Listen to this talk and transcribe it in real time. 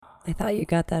I thought you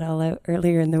got that all out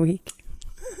earlier in the week.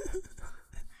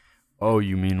 Oh,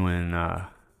 you mean when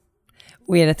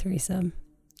We had a threesome.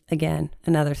 Again,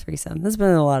 another threesome. There's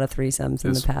been a lot of threesomes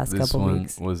in the past couple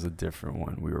weeks. This one was a different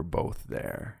one. We were both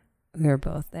there. We were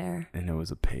both there. And it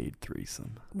was a paid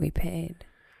threesome. We paid.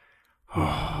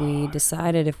 We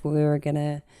decided if we were going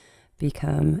to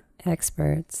become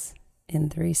experts in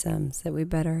threesomes that we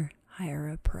better hire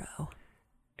a pro.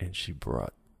 And she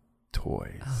brought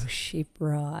toys. Oh, she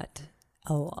brought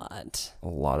a lot. A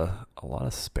lot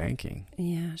of spanking.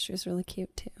 Yeah, she was really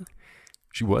cute too.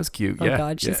 She was cute. Oh yeah.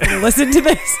 God, she's gonna listen to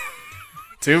this.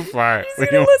 Too far. She's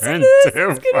gonna listen to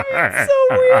this. It's gonna be so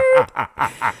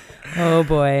weird. Oh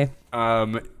boy.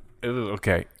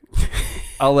 Okay.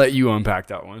 I'll let you unpack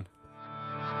that one.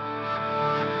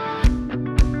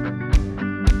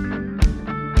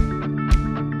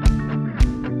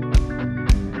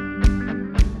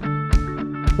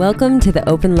 Welcome to the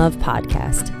Open Love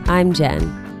Podcast. I'm Jen.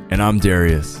 And I'm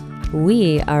Darius.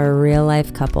 We are a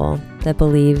real-life couple that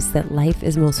believes that life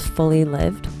is most fully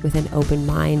lived with an open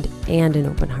mind and an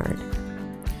open heart.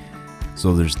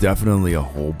 So there's definitely a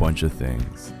whole bunch of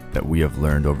things that we have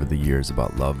learned over the years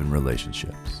about love and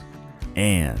relationships,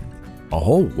 and a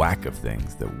whole whack of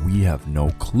things that we have no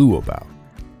clue about.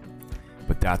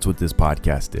 But that's what this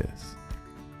podcast is.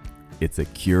 It's a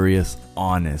curious,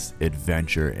 honest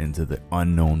adventure into the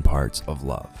unknown parts of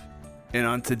love. And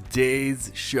on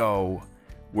today's show,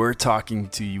 we're talking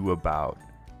to you about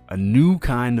a new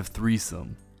kind of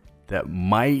threesome that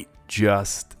might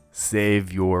just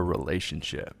save your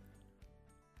relationship.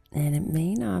 And it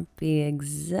may not be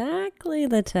exactly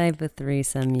the type of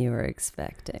threesome you were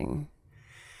expecting.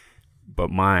 But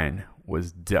mine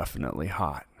was definitely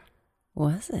hot.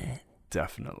 Was it?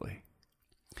 Definitely.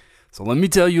 So let me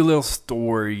tell you a little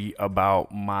story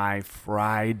about my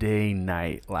Friday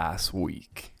night last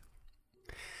week.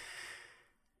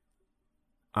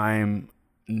 I'm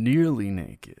nearly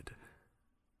naked,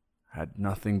 had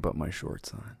nothing but my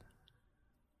shorts on,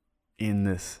 in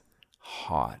this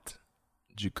hot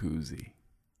jacuzzi.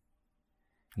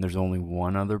 And there's only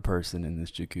one other person in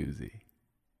this jacuzzi,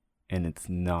 and it's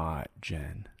not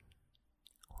Jen.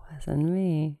 Wasn't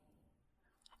me.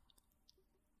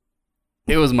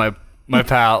 It was my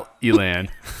pal, Elan.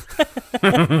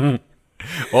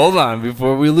 Hold on,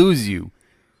 before we lose you.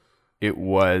 It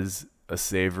was a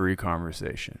savory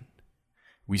conversation.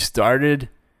 We started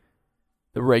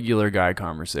the regular guy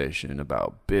conversation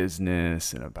about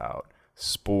business and about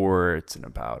sports and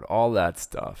about all that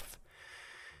stuff.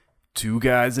 Two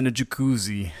guys in a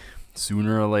jacuzzi,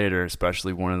 sooner or later,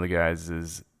 especially one of the guys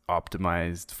is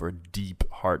optimized for deep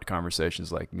heart conversations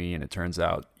like me, and it turns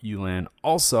out Elan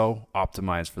also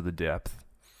optimized for the depth.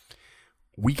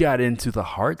 We got into the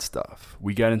hard stuff.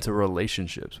 We got into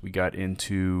relationships. We got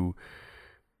into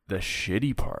the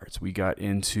shitty parts. We got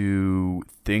into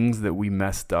things that we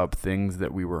messed up, things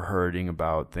that we were hurting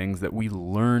about, things that we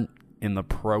learned in the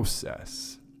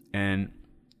process. And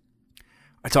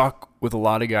I talk with a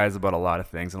lot of guys about a lot of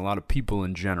things and a lot of people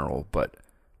in general, but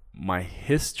my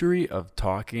history of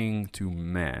talking to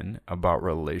men about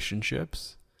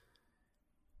relationships,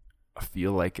 I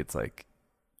feel like it's like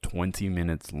 20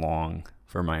 minutes long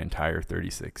for my entire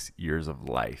 36 years of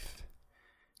life.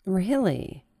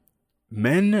 Really?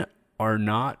 Men are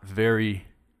not very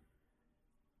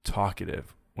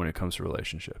talkative when it comes to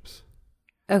relationships.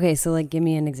 Okay, so like give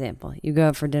me an example. You go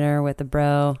out for dinner with a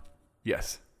bro.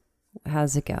 Yes.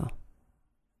 How's it go?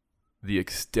 The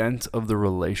extent of the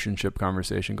relationship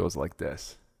conversation goes like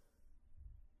this.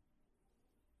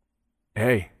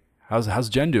 Hey, how's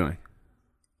Jen doing?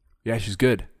 Yeah, she's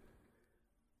good.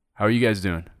 How are you guys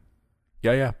doing?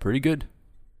 Yeah, pretty good.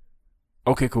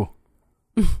 Okay, cool.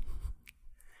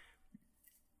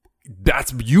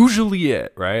 That's usually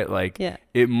it, right? Like, yeah.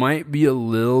 It might be a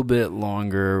little bit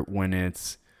longer when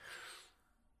it's,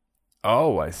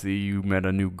 oh, I see you met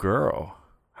a new girl.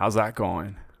 How's that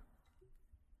going?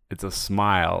 It's a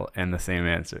smile and the same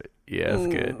answer. Yeah, it's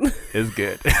good. It's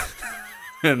good.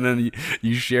 And then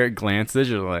you share glances.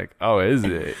 You're like, oh, is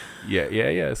it? Yeah,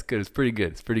 it's good. It's pretty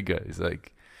good. It's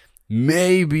like,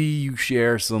 maybe you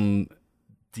share some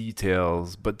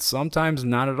details, but sometimes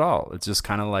not at all. It's just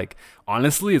kind of like,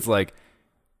 honestly, it's like,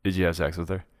 did you have sex with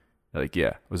her? Like,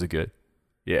 yeah. Was it good?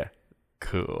 Yeah.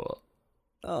 Cool.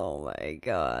 Oh my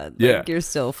God. Yeah. Like you're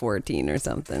still 14 or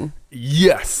something.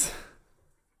 Yes.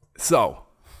 So,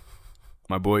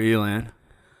 my boy Elan,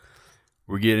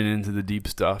 we're getting into the deep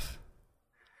stuff.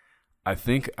 I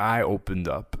think I opened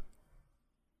up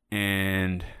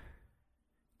and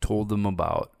told them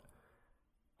about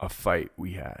a fight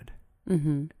we had.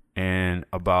 Mm-hmm. And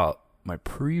about my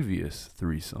previous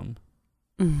threesome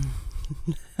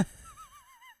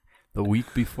The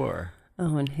week before.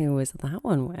 Oh, and who was that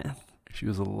one with? She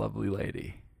was a lovely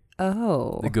lady.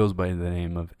 Oh. It goes by the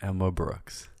name of Emma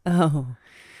Brooks. Oh.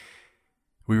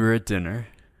 We were at dinner,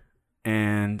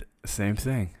 and same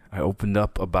thing. I opened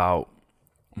up about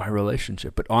my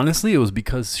relationship. But honestly, it was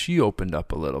because she opened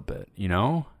up a little bit, you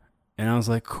know? And I was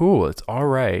like, cool, it's all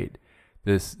right.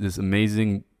 This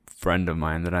amazing friend of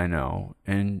mine that I know,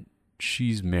 and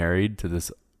she's married to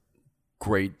this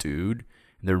great dude.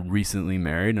 They're recently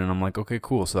married, and I'm like, okay,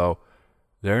 cool. So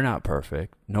they're not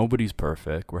perfect. Nobody's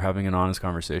perfect. We're having an honest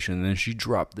conversation. And then she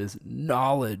dropped this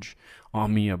knowledge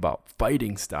on me about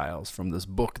fighting styles from this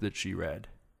book that she read.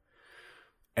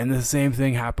 And the same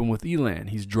thing happened with Elan.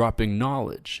 He's dropping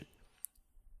knowledge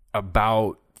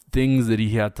about things that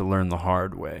he had to learn the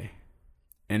hard way.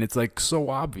 And it's like so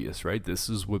obvious, right? This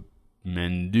is what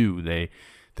men do. They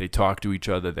talk to each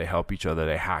other, they help each other,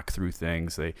 they hack through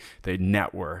things, they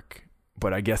network.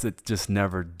 But I guess it just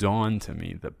never dawned to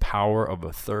me the power of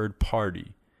a third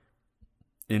party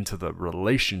into the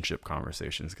relationship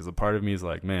conversations. Because a part of me is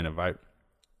like, man, if I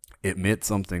admit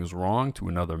something's wrong to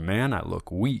another man, I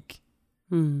look weak.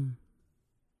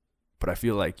 But I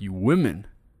feel like you women,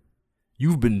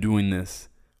 you've been doing this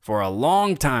for a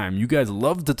long time. You guys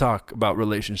love to talk about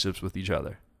relationships with each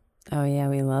other. Oh yeah,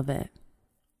 we love it.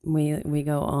 We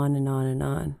go on and on and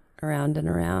on, around and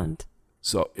around.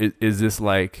 So is this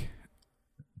like,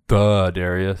 duh,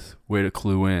 Darius, way to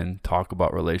clue in, talk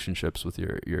about relationships with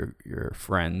your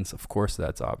friends? Of course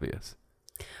that's obvious.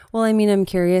 Well, I mean, I'm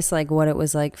curious like what it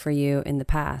was like for you in the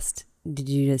past. Did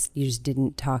you just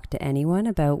didn't talk to anyone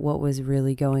about what was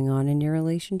really going on in your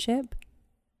relationship?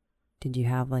 Did you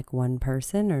have like one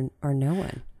person or no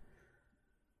one?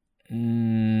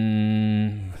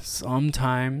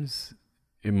 Sometimes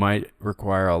it might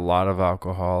require a lot of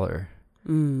alcohol or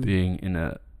being in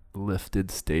a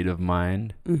lifted state of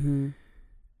mind,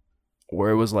 where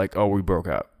it was like, oh, we broke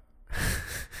up.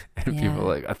 And people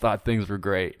were like, I thought things were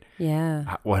great.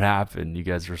 Yeah. What happened? You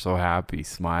guys were so happy,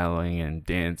 smiling and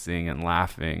dancing and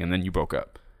laughing, and then you broke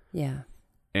up. Yeah.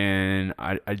 And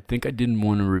I think I didn't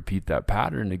want to repeat that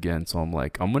pattern again. So I'm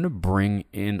like, I'm going to bring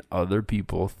in other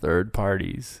people, third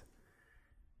parties,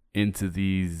 into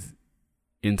these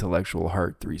intellectual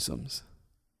heart threesomes.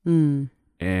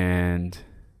 And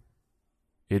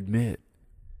admit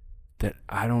that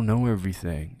I don't know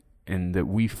everything and that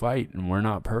we fight and we're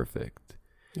not perfect.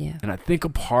 Yeah. And I think a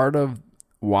part of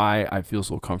why I feel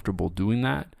so comfortable doing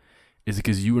that is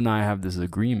because you and I have this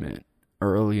agreement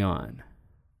early on.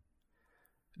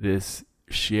 This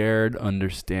shared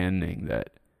understanding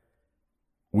that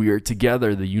we are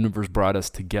together. The universe brought us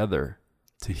together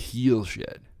to heal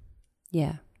shit.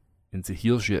 Yeah. And to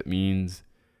heal shit means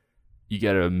you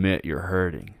got to admit you're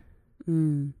hurting.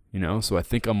 You know? So I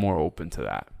think I'm more open to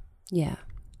that. Yeah.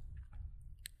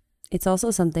 It's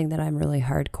also something that I'm really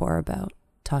hardcore about,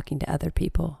 talking to other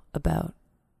people about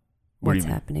what's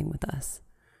happening with us.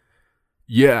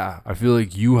 Yeah, I feel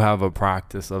like you have a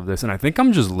practice of this, and I think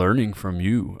I'm just learning from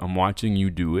you. I'm watching you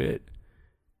do it,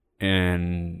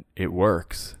 and it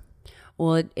works.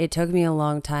 Well, it took me a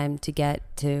long time to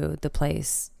get to the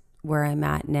place where I'm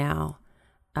at now,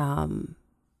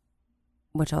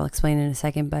 which I'll explain in a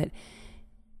second. But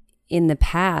in the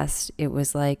past, it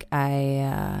was like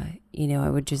I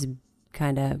would just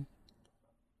kind of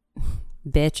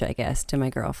bitch, I guess, to my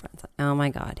girlfriends. Like, oh my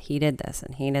God, he did this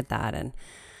and he did that, and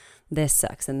this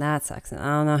sucks and that sucks, and I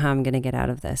don't know how I'm going to get out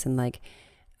of this. And like,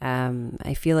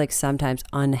 I feel like sometimes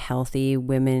unhealthy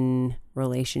women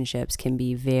relationships can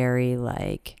be very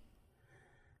like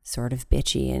sort of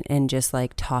bitchy and just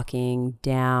like talking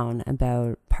down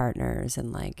about partners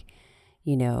and like,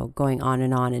 you know, going on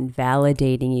and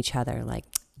validating each other. Like,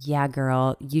 yeah,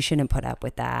 girl, you shouldn't put up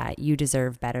with that. You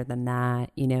deserve better than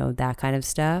that, you know, that kind of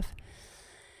stuff.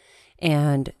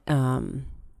 And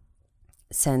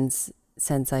since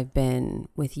I've been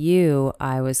with you,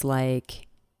 I was like,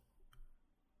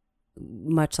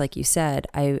 much like you said,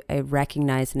 I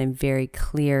recognize and I'm very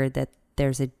clear that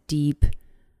there's a deep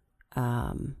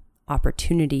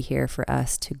opportunity here for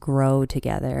us to grow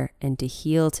together and to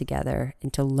heal together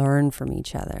and to learn from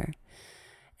each other.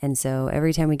 And so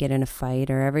every time we get in a fight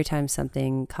or every time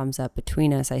something comes up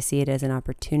between us, I see it as an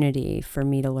opportunity for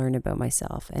me to learn about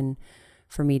myself and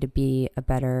for me to be a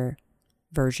better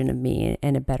version of me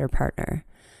and a better partner.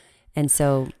 And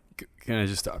so... Can I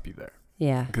just stop you there?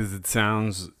 Yeah. Because it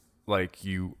sounds like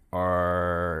you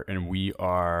are and we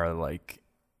are like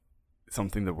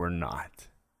something that we're not.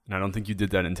 And I don't think you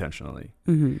did that intentionally.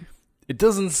 it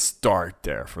doesn't start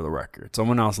there, for the record.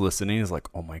 Someone else listening is like,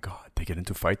 oh my God, they get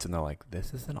into fights and they're like,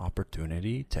 this is an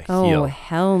opportunity to Oh, heal.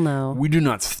 hell no. We do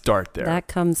not start there. That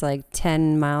comes like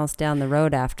 10 miles down the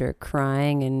road after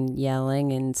crying and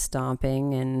yelling and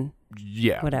stomping and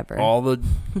yeah. whatever. All the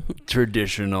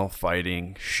traditional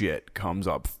fighting shit comes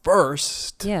up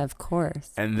first. Yeah, of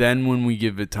course. And then when we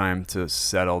give it time to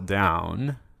settle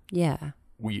down, Yeah.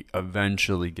 we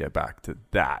eventually get back to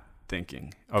that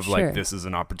thinking of Sure. like, this is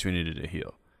an opportunity to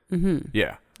heal. Mm-hmm.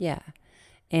 Yeah. Yeah.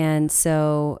 And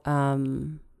so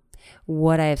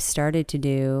what I've started to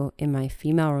do in my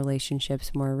female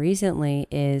relationships more recently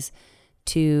is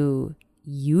to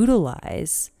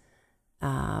utilize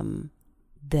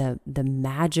the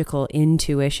magical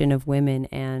intuition of women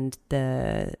and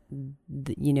the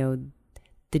you know,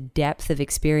 the depth of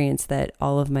experience that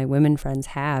all of my women friends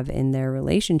have in their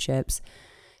relationships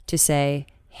to say,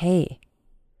 hey,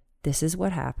 this is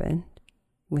what happened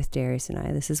with Darius and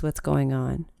I. This is what's going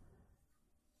on.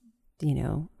 You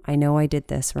know I did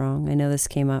this wrong. I know this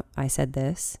came up. I said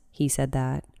this. He said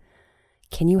that.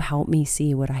 Can you help me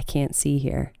see what I can't see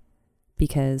here?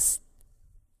 Because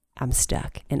I'm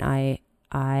stuck and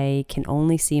I can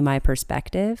only see my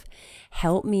perspective.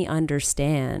 Help me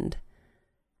understand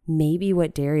maybe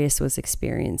what Darius was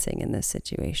experiencing in this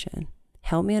situation.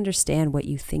 Help me understand what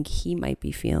you think he might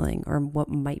be feeling or what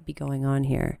might be going on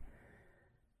here.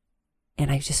 And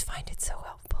I just find it so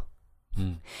helpful.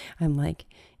 I'm like,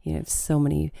 so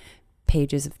many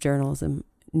pages of journals and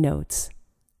notes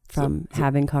from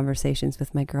having conversations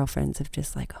with my girlfriends of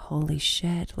just like, holy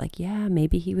shit, like, yeah,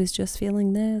 maybe he was just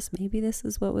feeling this. Maybe this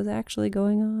is what was actually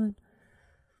going on.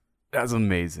 That's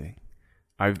amazing.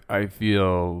 I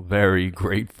feel very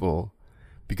grateful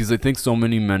because I think so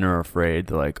many men are afraid.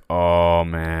 They're like, oh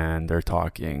man, they're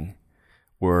talking.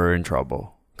 We're in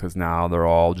trouble because now they're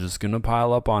all just going to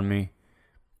pile up on me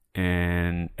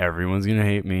and everyone's going to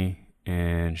hate me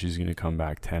and she's going to come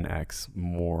back 10x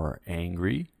more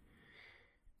angry.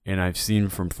 And I've seen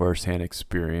from firsthand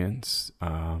experience,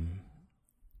 I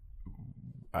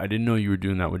didn't know you were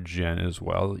doing that with Jen as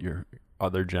well. Your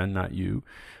other Jen, not you.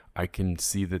 I can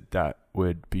see that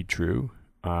would be true.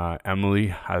 Emily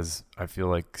has, I feel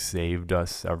like, saved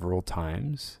us several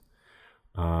times.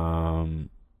 And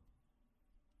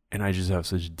I just have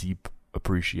such deep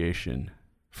appreciation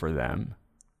for them.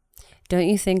 Don't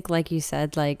you think, like you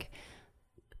said, like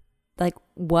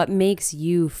what makes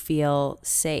you feel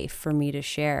safe for me to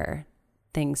share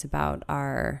things about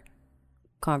our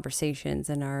conversations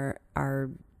and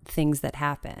our things that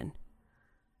happen?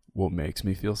 What makes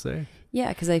me feel safe? Yeah,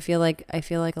 because I feel like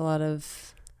a lot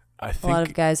of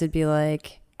think guys would be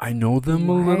like, I know them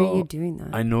a why little. are you doing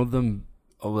that? I know them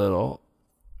a little,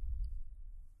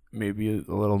 maybe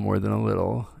a little more than a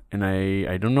little, and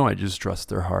I don't know. I just trust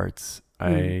their hearts.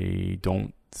 I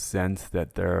don't sense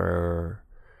that they're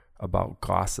about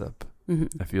gossip.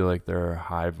 I feel like they're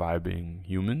high vibing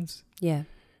humans. Yeah.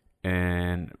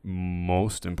 And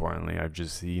most importantly, I've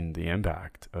just seen the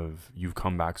impact of, you've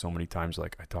come back so many times.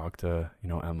 Like I talked to,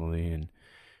 Emily, and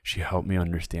she helped me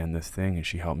understand this thing, and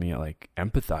she helped me like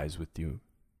empathize with you.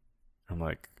 I'm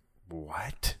like,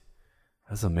 what?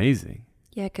 That's amazing.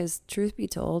 Yeah, because truth be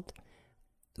told,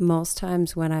 most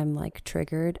times when I'm like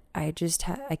triggered, I just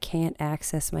I can't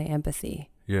access my empathy.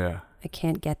 Yeah. I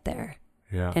can't get there.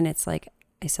 Yeah. And it's like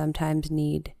I sometimes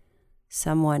need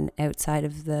someone outside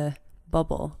of the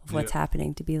bubble of what's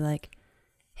happening to be like,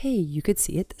 hey, you could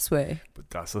see it this way. But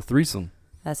that's a threesome.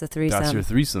 That's a threesome. That's your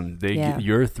threesome.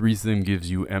 Your threesome gives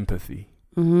you empathy.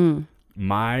 Mm-hmm.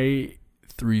 My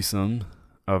threesome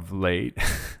of late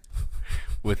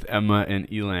with Emma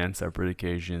and Elan, separate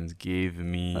occasions, gave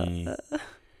me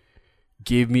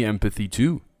empathy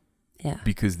too. Yeah.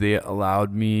 Because they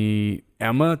allowed me,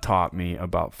 Emma taught me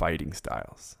about fighting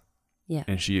styles. Yeah.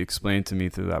 And she explained to me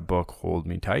through that book, Hold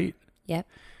Me Tight. Yep.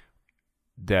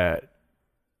 That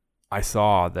I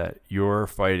saw that your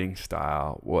fighting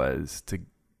style was to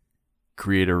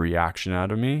create a reaction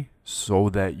out of me so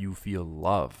that you feel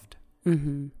loved.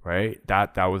 Mm-hmm. Right?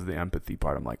 That was the empathy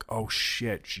part. I'm like, oh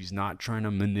shit, she's not trying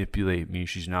to manipulate me.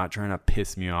 She's not trying to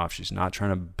piss me off. She's not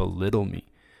trying to belittle me.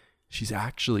 She's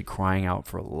actually crying out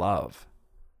for love.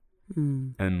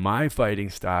 Mm. And my fighting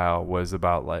style was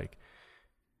about like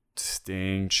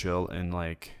staying chill and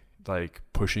like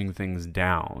pushing things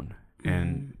down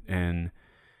and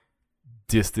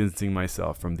distancing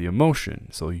myself from the emotion.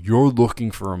 So you're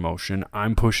looking for emotion.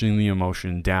 I'm pushing the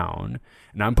emotion down.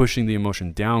 And I'm pushing the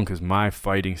emotion down because my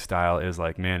fighting style is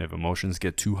like, man, if emotions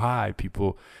get too high,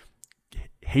 people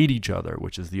hate each other,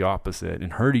 which is the opposite,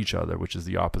 and hurt each other, which is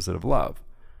the opposite of love.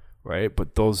 Right?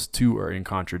 But those two are in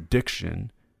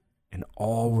contradiction. and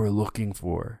all we're looking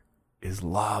for is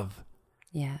love.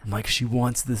 Yeah. I'm like, she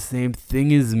wants the same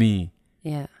thing as me.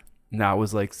 Yeah. And that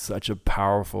was like such a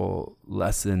powerful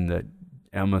lesson that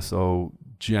Emma so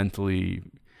gently,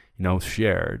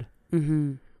 shared.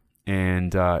 Mm-hmm.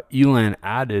 And Elan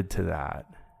added to that.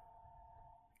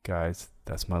 Guys,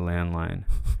 that's my landline.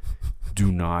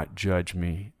 Do not judge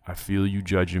me. I feel you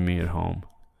judging me at home.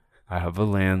 I have a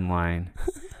landline.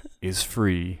 It's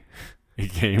free.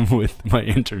 It came with my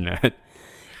internet.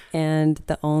 And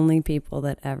the only people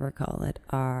that ever call it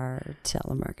are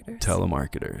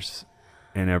telemarketers.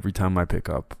 And every time I pick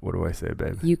up, what do I say,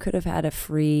 babe? You could have had a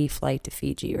free flight to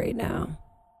Fiji right now.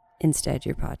 Instead,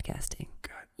 you're podcasting.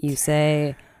 God. You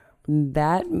say,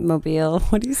 Batmobile.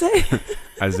 What do you say?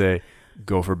 I say,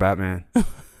 go for Batman.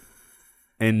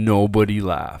 And nobody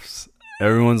laughs.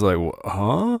 Everyone's like,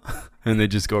 huh? And they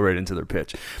just go right into their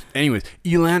pitch. Anyways,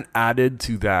 Elan added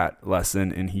to that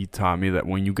lesson, and he taught me that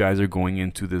when you guys are going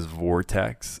into this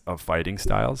vortex of fighting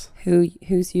styles.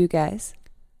 Who's you guys?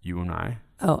 You and I.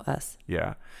 Oh, us.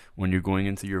 Yeah. When you're going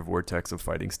into your vortex of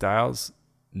fighting styles,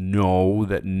 know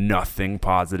that nothing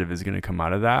positive is going to come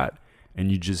out of that.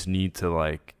 And you just need to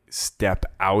like step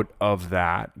out of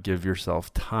that, give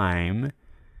yourself time,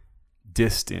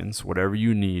 distance, whatever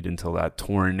you need until that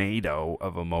tornado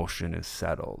of emotion is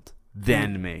settled.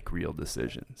 Then make real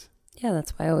decisions. Yeah,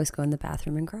 that's why I always go in the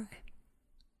bathroom and cry.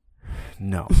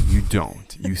 No, you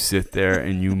don't. You sit there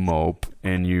and you mope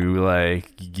and you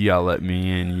like yell at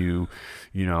me and you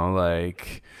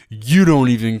like, you don't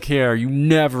even care. You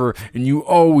never, and you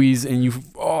always, and you,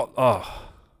 oh.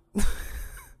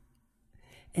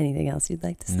 Anything else you'd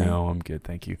like to say? No, I'm good.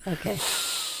 Thank you. Okay.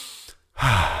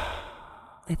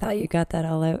 I thought you got that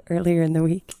all out earlier in the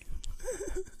week.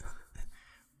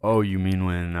 Oh, you mean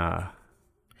when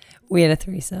we had a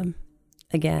threesome?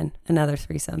 Again, another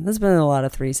threesome. There's been a lot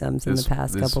of threesomes in the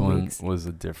past couple weeks. This one was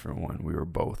a different one. We were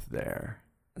both there.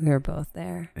 We were both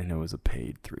there. And it was a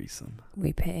paid threesome.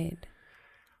 We paid.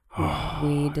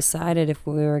 We decided if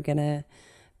we were going to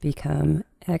become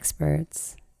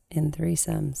experts in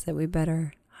threesomes that we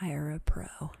better hire a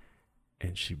pro.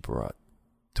 And she brought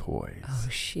toys. Oh,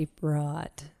 she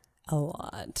brought a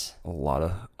lot. A lot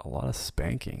of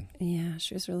spanking. Yeah,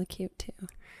 she was really cute too.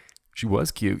 She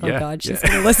was cute. Oh yeah. God, she's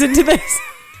gonna listen to this.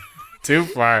 Too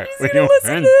far. She's gonna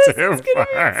listen to this. It's gonna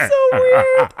be so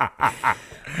weird.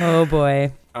 Oh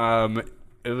boy.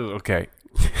 Okay.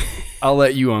 I'll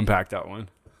let you unpack that one.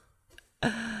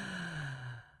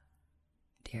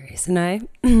 Darius and I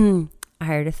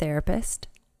hired a therapist.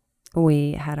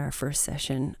 We had our first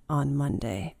session on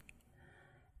Monday,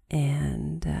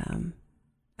 and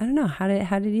I don't know, how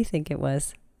did you think it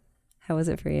was? How was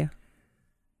it for you?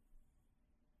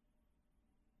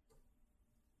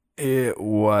 I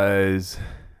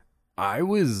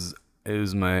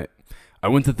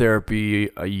went to therapy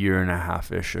a year and a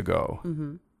half-ish ago.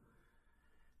 Mm-hmm.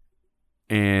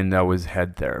 And that was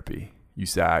head therapy. You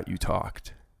sat, you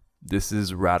talked. This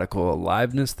is radical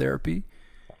aliveness therapy.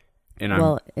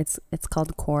 And it's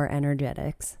called core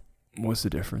energetics. What's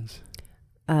the difference?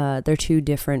 They're two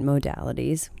different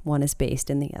modalities. One is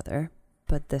based in the other,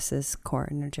 but this is core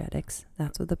energetics.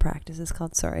 That's what the practice is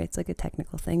called. Sorry, it's like a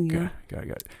technical thing. Got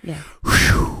it. Yeah.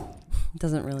 It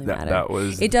doesn't really matter.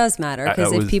 It does matter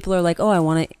because if people are like, oh, I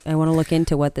want to look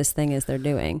into what this thing is they're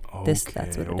doing. That's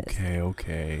what it is.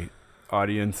 Okay.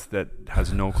 Audience that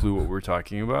has no clue what we're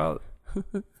talking about,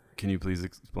 can you please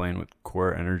explain what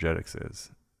core energetics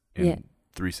is in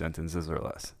 3 sentences or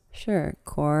less? Sure.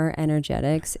 Core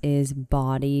energetics is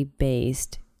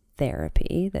body-based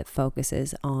therapy that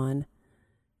focuses on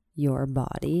your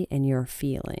body and your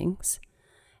feelings.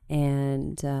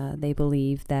 And they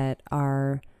believe that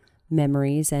our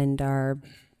memories and our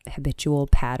habitual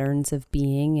patterns of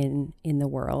being in the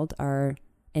world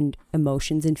and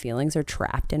emotions and feelings are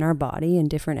trapped in our body in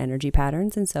different energy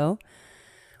patterns. And so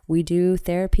we do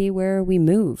therapy where we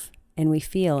move and we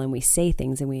feel and we say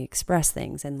things and we express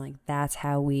things. And like, that's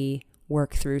how we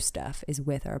work through stuff, is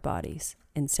with our bodies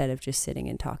instead of just sitting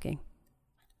and talking.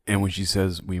 And when she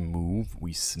says we move,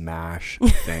 we smash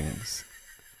things.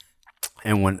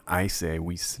 And when I say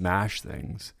we smash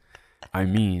things, I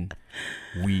mean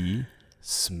we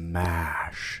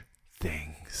smash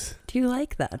things. Do you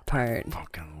like that part? I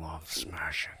fucking love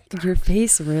smashing things. Your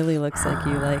face really looks like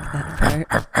you like that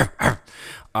part.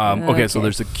 Okay, so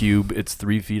there's a cube. It's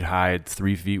 3 feet high. It's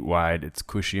 3 feet wide. It's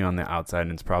cushy on the outside,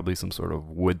 and it's probably some sort of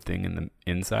wood thing in the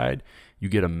inside. You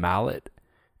get a mallet,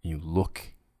 and you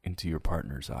look into your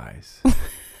partner's eyes,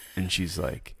 and she's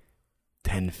like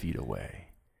 10 feet away.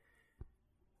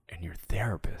 And your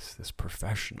therapist, this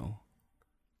professional,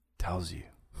 tells you,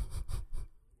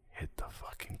 hit the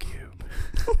fucking cube.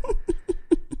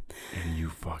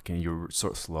 And you're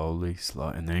so slow,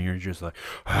 and then you're just like,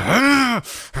 and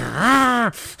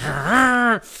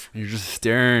you're just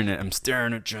I'm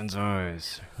staring at Jen's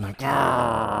eyes. I'm like,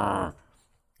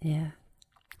 Yeah.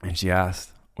 And she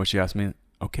asked me,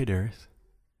 okay, Darius,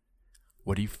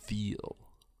 what do you feel?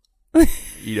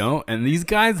 And these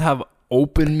guys have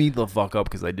opened me the fuck up,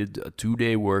 because I did a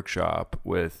 2-day workshop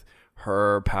with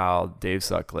her pal, Dave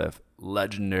Sutcliffe,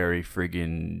 legendary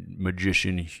friggin'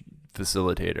 magician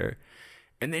facilitator.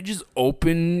 And they just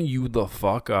open you the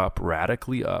fuck up,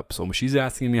 radically up. So she's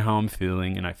asking me how I'm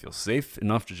feeling, and I feel safe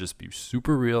enough to just be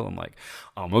super real. I'm like,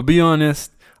 I'm going to be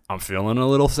honest. I'm feeling a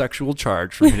little sexual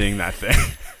charge from hitting that thing.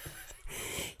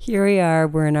 Here we are.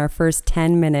 We're in our first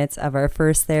 10 minutes of our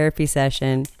first therapy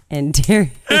session. And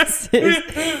Darius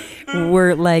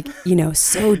we're like,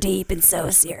 so deep and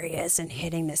so serious and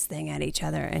hitting this thing at each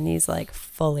other. And he's like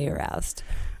fully aroused.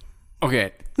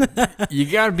 Okay. You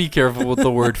got to be careful with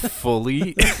the word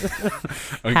fully.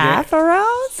 Okay? Half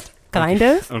aroused? Kind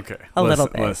of? Okay. A little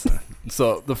bit. Listen.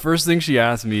 So the first thing she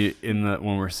asked me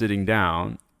when we're sitting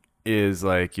down is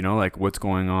like, what's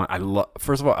going on.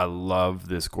 First of all, I love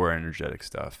this core energetic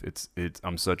stuff.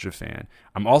 I'm such a fan.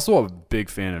 I'm also a big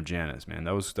fan of Janice, man.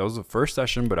 That was the first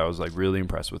session, but I was like really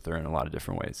impressed with her in a lot of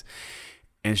different ways.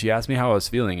 And she asked me how I was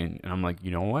feeling, and I'm like,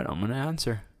 you know what? I'm going to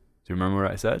answer. Do you remember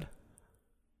what I said?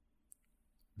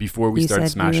 Before we started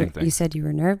smashing things. You said you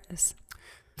were nervous.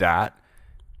 That,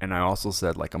 and I also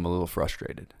said like I'm a little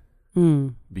frustrated.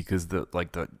 Because the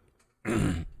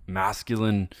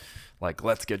masculine, like,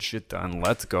 let's get shit done,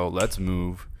 let's go, let's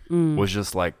move, was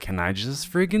just like, can I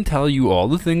just friggin' tell you all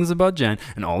the things about Jen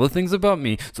and all the things about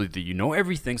me, so that you know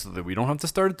everything, so that we don't have to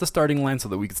start at the starting line, so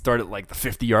that we can start at like the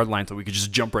 50-yard line, so we could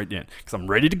just jump right in, because I'm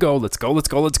ready to go. Let's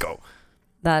go.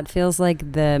 That feels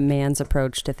like the man's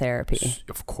approach to therapy.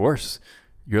 Of course.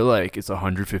 You're like, it's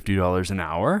 $150 an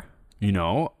hour. We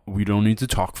don't need to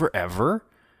talk forever.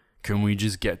 Can we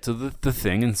just get to the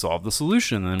thing and solve the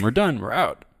solution? And then we're done. We're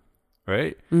out.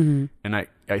 Right? Mm-hmm. And I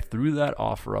threw that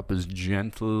offer up as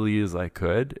gently as I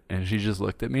could. And she just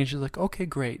looked at me and she's like, okay,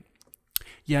 great.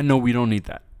 Yeah, no, we don't need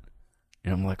that.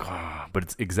 And I'm like, but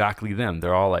it's exactly them.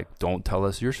 They're all like, don't tell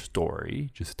us your story.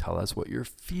 Just tell us what you're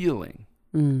feeling.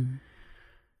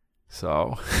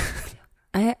 So...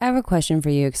 I have a question for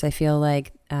you, because I feel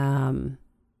like I'm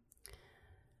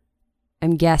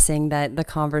guessing that the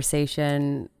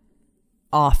conversation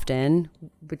often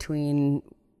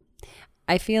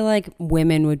I feel like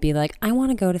women would be like, I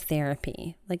want to go to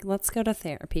therapy. Like, let's go to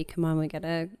therapy. Come on, we got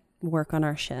to work on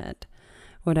our shit,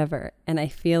 whatever. And I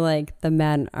feel like the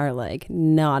men are like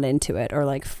not into it, or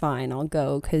like, fine, I'll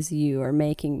go because you are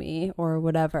making me, or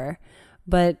whatever.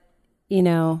 But,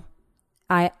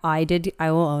 I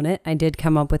will own it. I did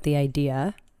come up with the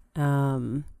idea,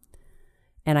 and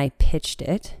I pitched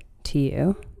it to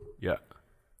you. Yeah.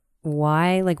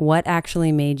 Why, what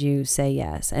actually made you say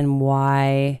yes? And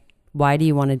why do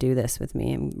you want to do this with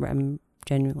me? I'm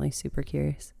genuinely super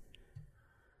curious.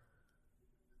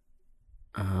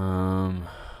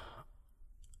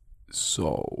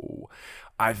 So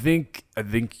I think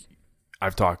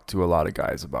I've talked to a lot of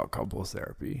guys about couples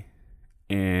therapy.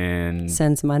 And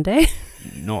since Monday?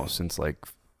 No, since like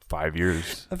 5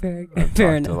 years. Fair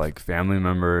enough. To like family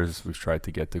members, we've tried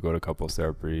to get to go to couples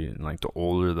therapy, and like the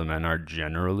older the men are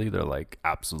generally, they're like,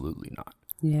 absolutely not.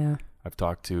 Yeah. I've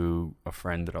talked to a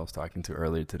friend that I was talking to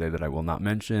earlier today that I will not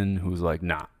mention, who's like,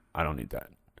 nah, I don't need that.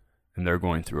 And they're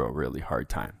going through a really hard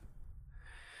time.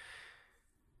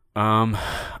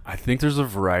 I think there's a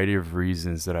variety of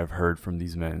reasons that I've heard from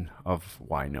these men of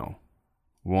why no.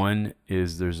 One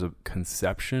is there's a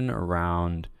conception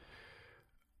around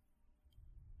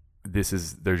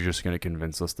they're just going to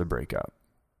convince us to break up.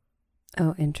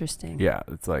 Oh, interesting. Yeah,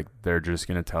 it's like they're just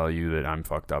going to tell you that I'm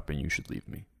fucked up and you should leave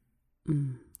me.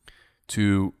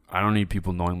 2, I don't need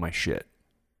people knowing my shit.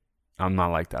 I'm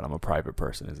not like that. I'm a private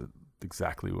person, is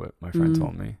exactly what my friend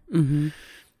told me.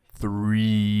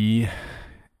 3,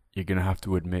 you're going to have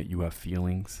to admit you have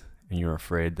feelings, and you're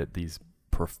afraid that these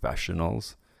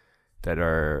professionals that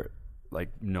are like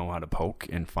know how to poke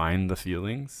and find the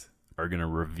feelings are going to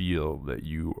reveal that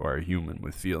you are a human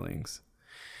with feelings.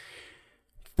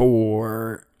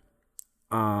 4,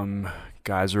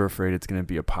 guys are afraid it's going to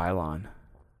be a pile-on,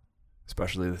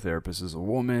 especially the therapist is a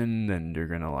woman, then they're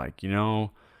going to like,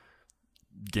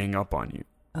 gang up on you.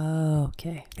 Oh,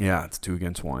 okay. Yeah, it's 2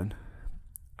 against 1.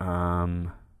 And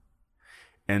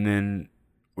then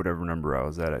whatever number I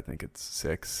was at, I think it's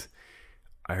 6.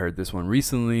 I heard this one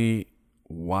recently.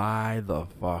 Why the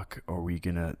fuck are we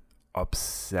gonna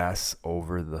obsess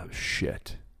over the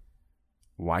shit?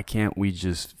 Why can't we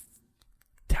just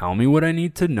tell me what I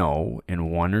need to know in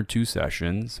 1 or 2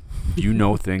 sessions. You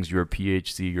know things. You're a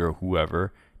PhD. You're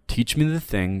whoever. Teach me the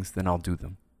things, then I'll do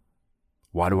them.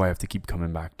 Why do I have to keep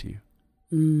coming back to you?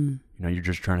 You know, you're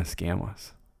just trying to scam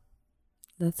us.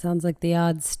 That sounds like the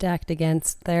odds stacked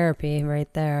against therapy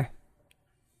right there.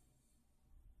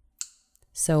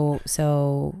 So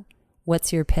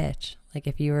what's your pitch? Like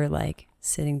if you were like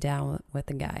sitting down with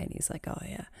a guy and he's like, oh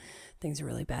yeah, things are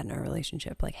really bad in our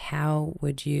relationship. Like how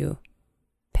would you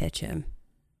pitch him?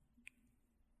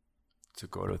 To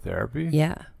go to therapy?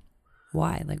 Yeah.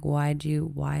 Why? Like why do you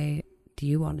want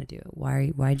to do it?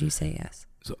 Why'd you say yes?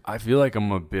 So I feel like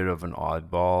I'm a bit of an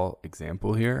oddball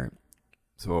example here.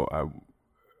 So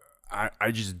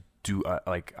I just do,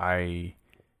 I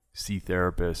see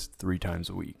therapists 3 times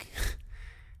a week.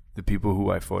 The people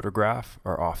who I photograph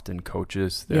are often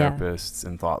coaches, therapists,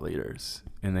 and thought leaders.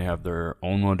 And they have their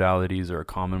own modalities or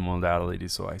common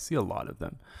modalities. So I see a lot of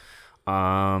them.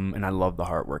 And I love the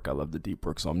heart work. I love the deep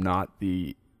work. So I'm not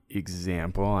the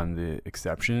example. I'm the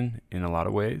exception in a lot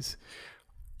of ways.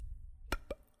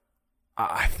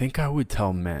 I think I would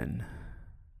tell men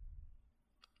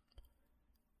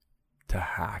to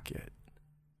hack it.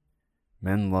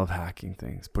 Men love hacking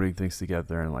things, putting things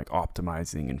together and like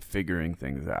optimizing and figuring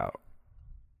things out.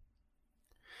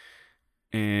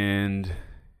 And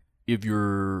if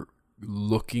you're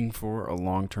looking for a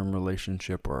long-term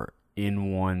relationship or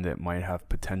in one that might have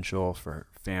potential for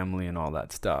family and all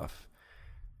that stuff,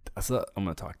 I'm going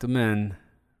to talk to men,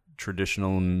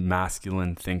 traditional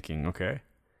masculine thinking, okay?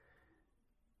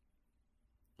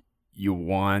 You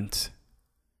want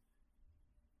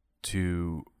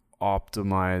to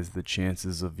optimize the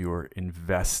chances of your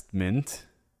investment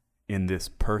in this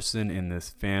person, in this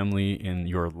family, in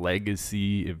your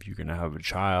legacy. If you're going to have a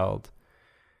child,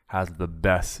 has the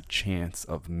best chance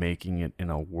of making it in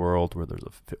a world where there's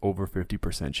over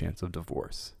 50% chance of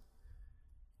divorce,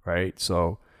 right?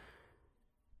 So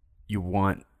you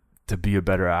want to be a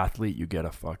better athlete, you get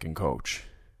a fucking coach.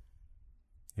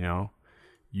 You know,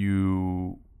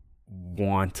 you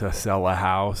want to sell a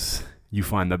house, you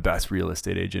find the best real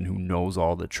estate agent who knows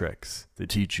all the tricks to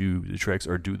teach you the tricks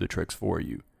or do the tricks for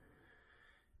you.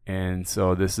 And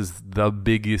so this is the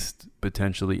biggest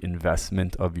potentially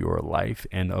investment of your life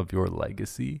and of your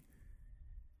legacy.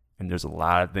 And there's a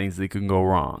lot of things that can go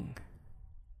wrong.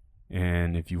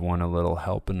 And if you want a little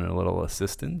help and a little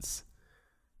assistance,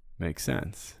 makes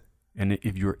sense. And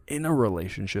if you're in a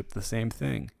relationship, the same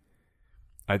thing.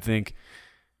 I think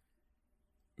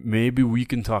maybe we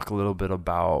can talk a little bit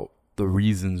about the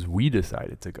reasons we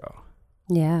decided to go.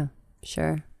 Yeah,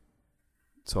 sure.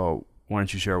 So why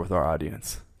don't you share with our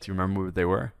audience? Do you remember what they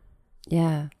were?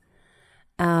 Yeah.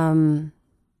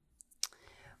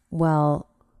 Well,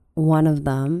 one of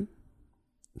them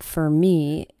for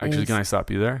me Actually, can I stop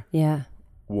you there? Yeah.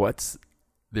 What's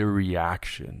the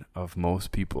reaction of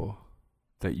most people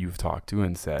that you've talked to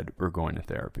and said, we're going to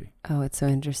therapy? Oh, it's so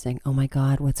interesting. Oh my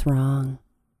God, what's wrong?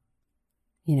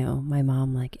 You know, my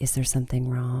mom, like, is there something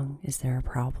wrong? Is there a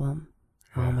problem?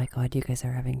 Yeah. Oh my God, you guys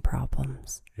are having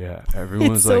problems. Yeah,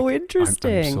 everyone's it's so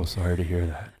interesting. I'm so sorry to hear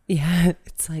that. Yeah,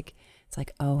 it's like,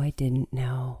 oh, I didn't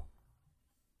know.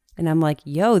 And I'm like,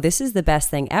 yo, this is the best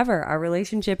thing ever. Our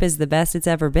relationship is the best it's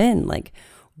ever been. Like,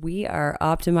 we are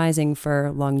optimizing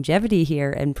for longevity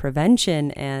here and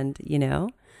prevention and, you know.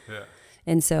 Yeah.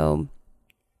 And so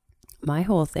my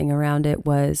whole thing around it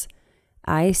was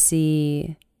I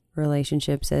see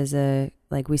relationships as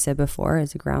like we said before,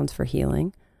 as a grounds for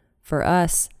healing. For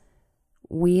us,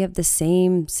 we have the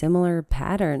same similar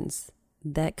patterns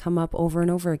that come up over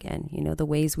and over again. You know, the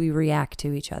ways we react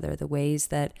to each other, the ways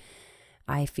that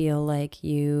I feel like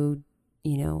you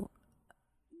know,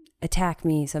 attack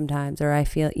me sometimes, or I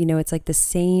feel, you know, it's like the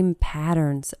same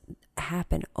patterns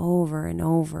happen over and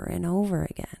over and over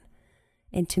again.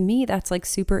 And to me, that's like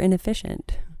super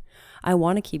inefficient. I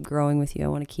want to keep growing with you. I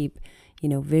want to keep, you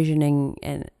know, visioning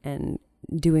and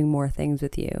doing more things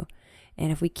with you.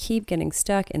 And if we keep getting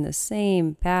stuck in the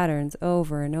same patterns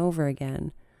over and over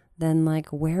again, then like,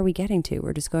 where are we getting to?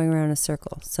 We're just going around in a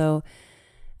circle. So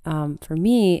for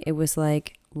me, it was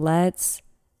like, let's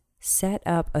set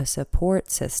up a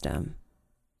support system.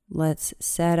 Let's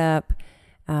set up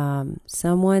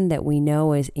someone that we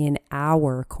know is in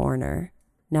our corner,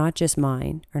 not just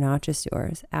mine or not just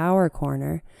yours, our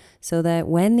corner, so that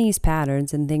when these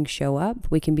patterns and things show up,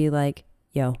 we can be like,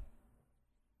 yo,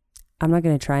 I'm not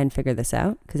going to try and figure this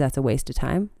out because that's a waste of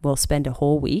time. We'll spend a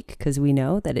whole week because we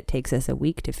know that it takes us a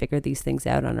week to figure these things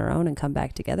out on our own and come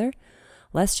back together.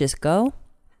 Let's just go.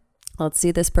 Let's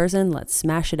see this person. Let's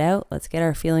smash it out. Let's get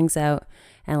our feelings out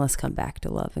and let's come back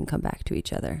to love and come back to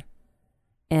each other.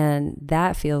 And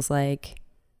that feels like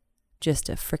just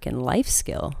a freaking life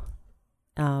skill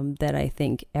that I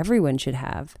think everyone should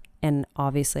have. And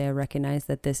obviously I recognize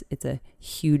that it's a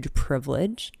huge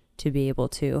privilege to be able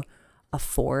to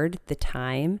afford the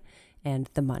time and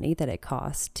the money that it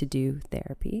costs to do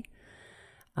therapy.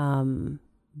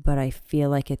 But I feel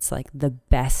like it's like the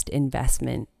best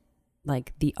investment.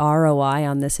 Like the ROI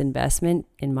on this investment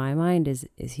in my mind is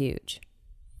huge.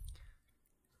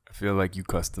 I feel like you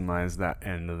customized that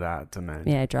end of that to men.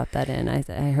 Yeah, I dropped that in. I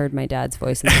heard my dad's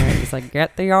voice in there. He's like,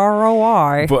 "Get the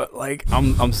ROI." But like,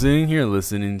 I'm sitting here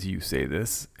listening to you say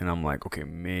this, and I'm like, okay,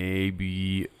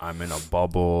 maybe I'm in a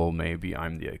bubble. Maybe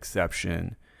I'm the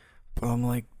exception. But I'm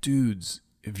like, dudes,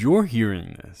 if you're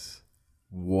hearing this,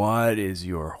 what is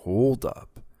your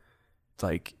holdup? It's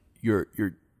like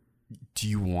do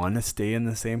you want to stay in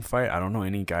the same fight? I don't know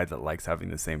any guy that likes having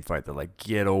the same fight. They're like,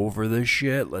 get over this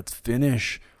shit. Let's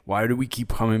finish. Why do we keep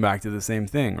coming back to the same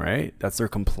thing, right? That's their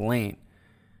complaint.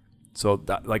 So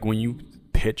that, like, when you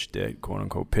pitched it, quote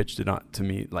unquote, pitched it on to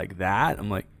me like that, I'm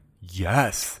like,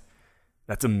 yes,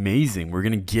 that's amazing. We're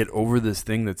going to get over this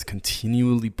thing that's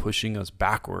continually pushing us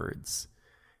backwards.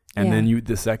 And then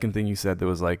the second thing you said, that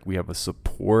was like, we have a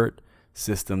support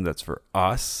system that's for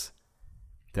us,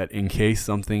 that in case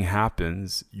something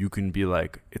happens, you can be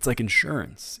like, it's like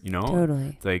insurance, you know? Totally.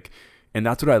 It's like, and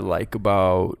that's what I like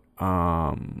about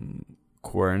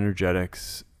core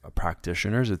energetics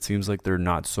practitioners. It seems like they're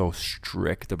not so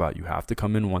strict about, you have to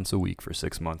come in once a week for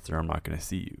 6 months or I'm not going to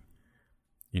see you.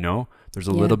 You know, there's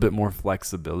a little bit more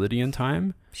flexibility in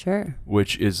time. Sure.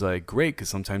 Which is like great, because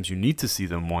sometimes you need to see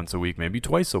them once a week, maybe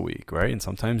twice a week, right? And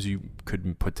sometimes you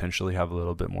could potentially have a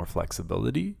little bit more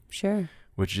flexibility. Sure.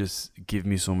 Which just give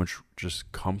me so much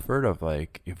just comfort of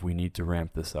like, if we need to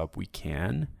ramp this up, we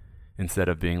can, instead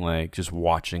of being like just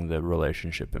watching the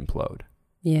relationship implode.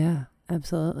 Yeah,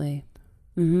 absolutely.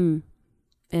 And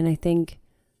I think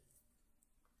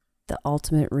the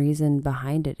ultimate reason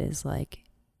behind it is like,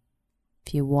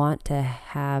 if you want to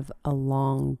have a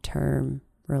long-term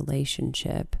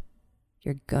relationship,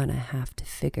 you're gonna have to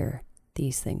figure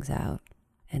these things out.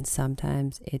 And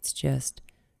sometimes it's just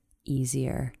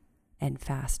easier and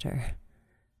faster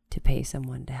to pay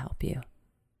someone to help you.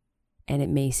 And it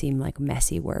may seem like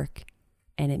messy work,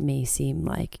 and it may seem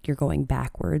like you're going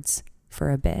backwards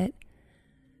for a bit,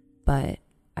 but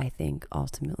I think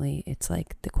ultimately it's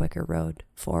like the quicker road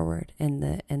forward, and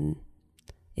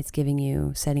it's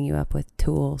setting you up with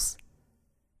tools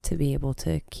to be able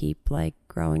to keep like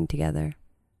growing together.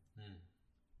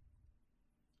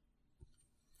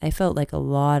 I felt like a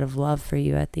lot of love for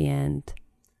you at the end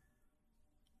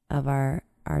of our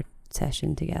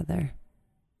session together.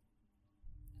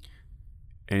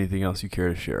 Anything else you care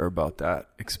to share about that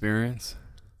experience?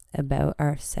 About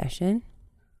our session?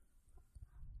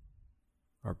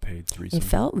 Our paid threesome. It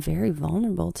felt very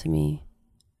vulnerable to me.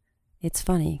 It's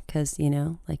funny because, you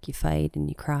know, like you fight and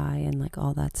you cry and like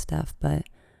all that stuff, but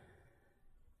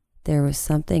there was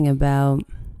something about,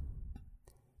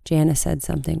 Jana said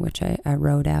something which I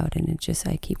wrote out, and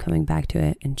I keep coming back to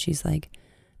it, and she's like,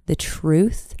 the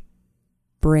truth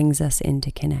brings us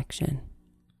into connection.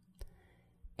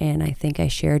 And I think I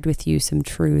shared with you some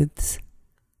truths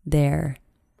there,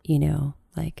 you know,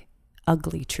 like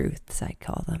ugly truths, I'd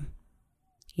call them.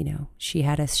 You know, she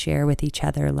had us share with each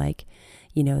other, like,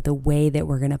 you know, the way that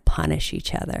we're going to punish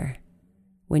each other.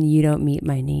 When you don't meet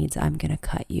my needs, I'm going to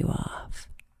cut you off,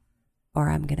 or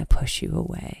I'm going to push you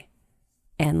away.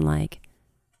 And like,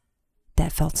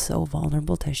 that felt so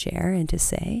vulnerable to share and to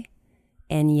say.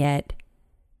 And yet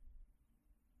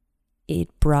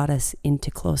it brought us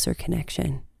into closer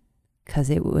connection, because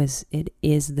it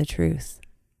is the truth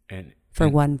for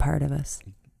one part of us.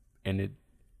 And it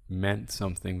meant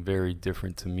something very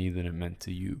different to me than it meant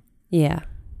to you. Yeah.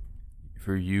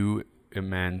 For you, it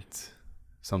meant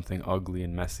something ugly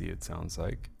and messy, it sounds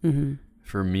like. Mm-hmm.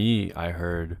 For me, I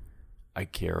heard, I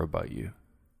care about you.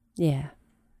 Yeah.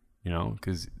 You know,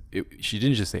 because she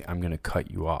didn't just say, I'm going to cut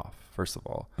you off, first of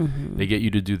all. Mm-hmm. They get you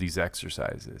to do these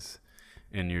exercises.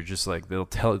 And you're just like, they'll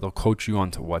coach you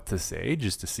on to what to say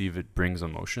just to see if it brings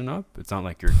emotion up. It's not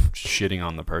like you're shitting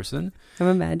on the person. I'm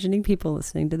imagining people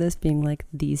listening to this being like,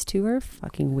 these two are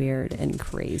fucking weird and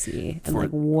crazy. And like,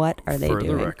 what are they doing? For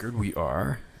the record, we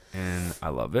are. And I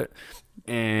love it.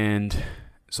 And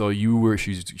so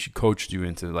she coached you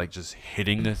into like just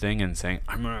hitting the thing and saying,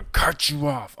 I'm going to cut you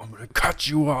off. I'm going to cut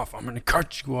you off. I'm going to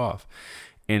cut you off.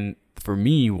 And for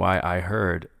me, why I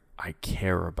heard, I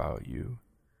care about you,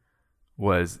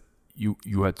 was you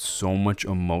had so much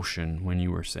emotion when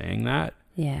you were saying that.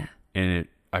 Yeah. And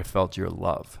I felt your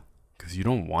love, because you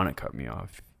don't want to cut me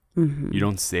off. Mm-hmm. You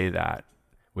don't say that.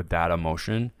 with that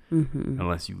emotion Mm-hmm.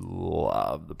 unless you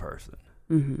love the person,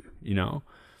 Mm-hmm. you know?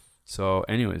 So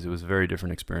anyways, it was a very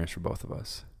different experience for both of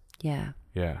us. Yeah.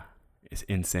 Yeah. It's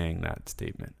in saying that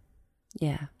statement.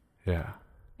 Yeah. Yeah.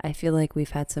 I feel like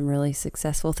we've had some really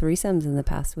successful threesomes in the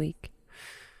past week.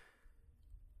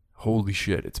 Holy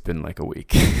shit, it's been like a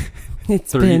week.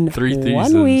 It's Three been threesomes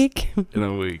 1 week. in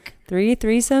a week. 3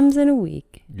 threesomes in a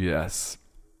week. Yes.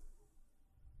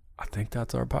 I think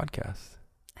that's our podcast.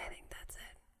 I think that's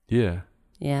it. Yeah.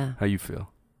 Yeah. How you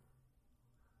feel?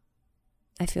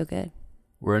 I feel good.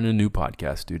 We're in a new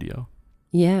podcast studio.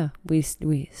 Yeah. We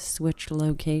switched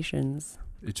locations.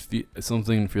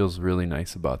 Something feels really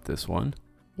nice about this one.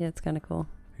 Yeah, it's kind of cool.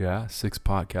 Yeah, 6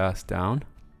 podcasts down.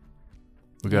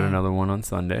 We got Yeah. another one on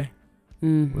Sunday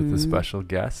Mm-hmm. with a special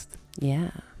guest. Yeah.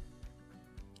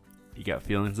 You got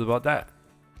feelings about that?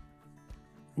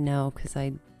 No, because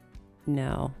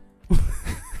no.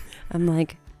 I'm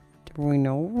like, do we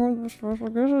know who the special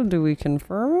guest is? Do we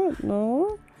confirm it?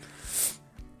 No.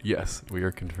 Yes, we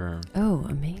are confirmed. Oh,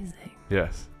 amazing.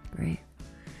 Yes. Great.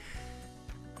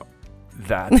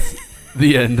 That's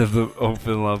the end of the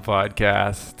Open Love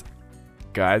podcast.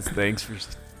 Guys, thanks for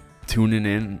tuning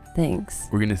in. Thanks.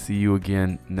 We're going to see you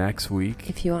again next week.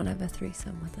 If you want to have a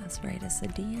threesome with us, write us a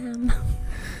DM.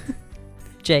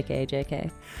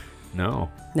 JK.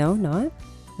 No, No, not?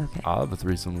 Okay. I'll have a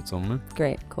threesome with someone.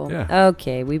 Great. Cool. Yeah.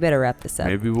 Okay. We better wrap this up.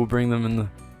 Maybe we'll bring them in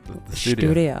the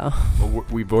studio. Well,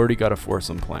 we've already got a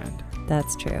foursome planned.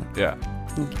 That's true. Yeah.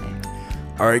 Okay.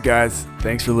 All right, guys.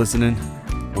 Thanks for listening.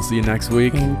 We'll see you next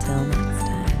week. Until next time.